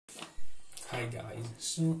Hi guys,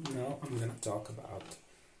 so now I'm gonna talk about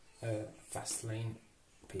Fastlane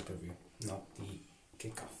pay-per-view, not the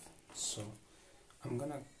kickoff. So I'm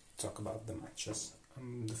gonna talk about the matches.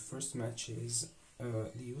 The first match is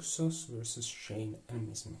the Usos versus Shane and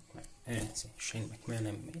Miz McMahon. Shane McMahon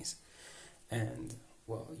and Miz. And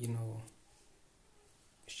well, you know,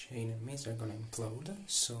 Shane and Miz are gonna implode,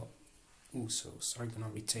 so Usos are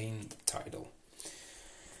gonna retain the title.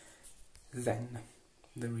 Then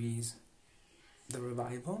there is the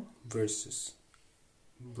Revival versus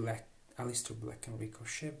Aleister Black and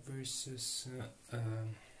Ricochet versus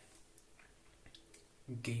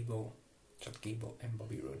Chad Gable and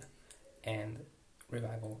Bobby Roode, and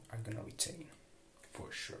Revival are gonna retain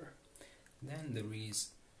for sure. Then there is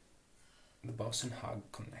the Boss and Hug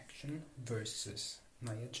Connection versus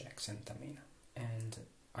Nia Jax and Tamina, and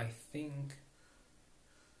I think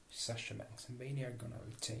Sasha Banks and Bayley are gonna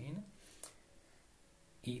retain,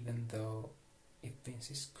 even though if Vince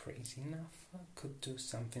is crazy enough, could do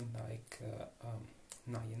something like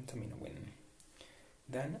Nia and Tamina winning.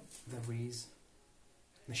 Then there is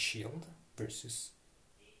the Shield versus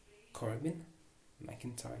Corbin,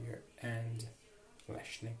 McIntyre and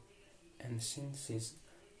Lashley. And since it's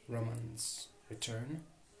Roman's return,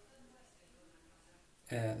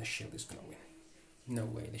 the Shield is gonna win. No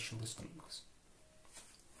way the Shield is gonna lose,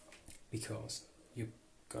 because you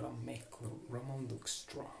gotta make Roman look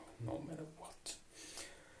strong no matter what.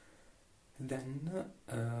 Then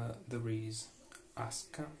there is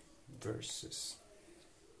Asuka versus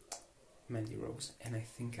Mandy Rose, and I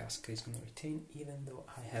think Asuka is gonna retain, even though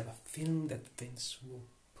I have a feeling that Vince will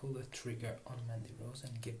pull the trigger on Mandy Rose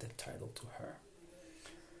and give the title to her.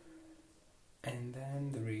 And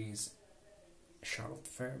then there is Charlotte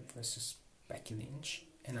Flair versus Becky Lynch,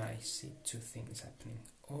 and I see two things happening,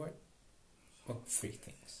 or three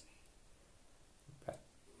things.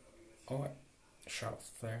 Or Charlotte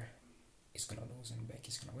Flair is gonna lose and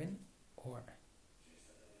Becky's gonna win, or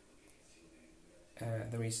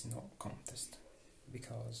there is no contest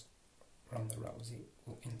because Ronda Rousey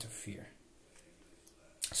will interfere.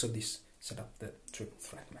 So this set up the triple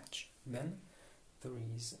threat match. Then there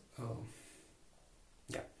is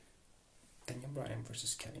Daniel Bryan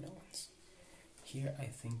versus Kevin Owens. Here I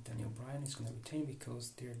think Daniel Bryan is gonna retain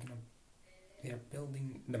because they are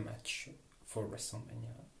building the match for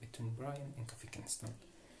WrestleMania between Bryan and Kofi Kingston.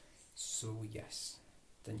 So yes,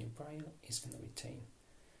 Daniel Bryan is gonna retain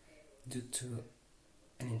due to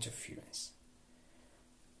an interference.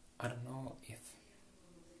 I don't know if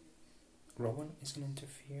Rowan is gonna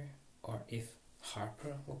interfere, or if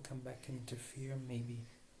Harper will come back and interfere. Maybe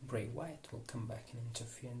Bray Wyatt will come back and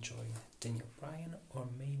interfere and join Daniel Bryan, or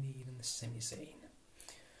maybe even Sami Zayn.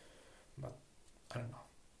 But I don't know.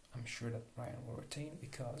 I'm sure that Bryan will retain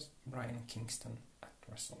because Bryan and Kingston at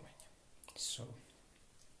WrestleMania. So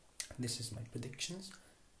this is my predictions,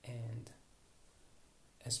 and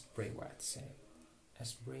as Bray Wyatt says,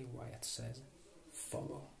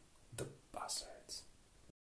 follow the buzzards.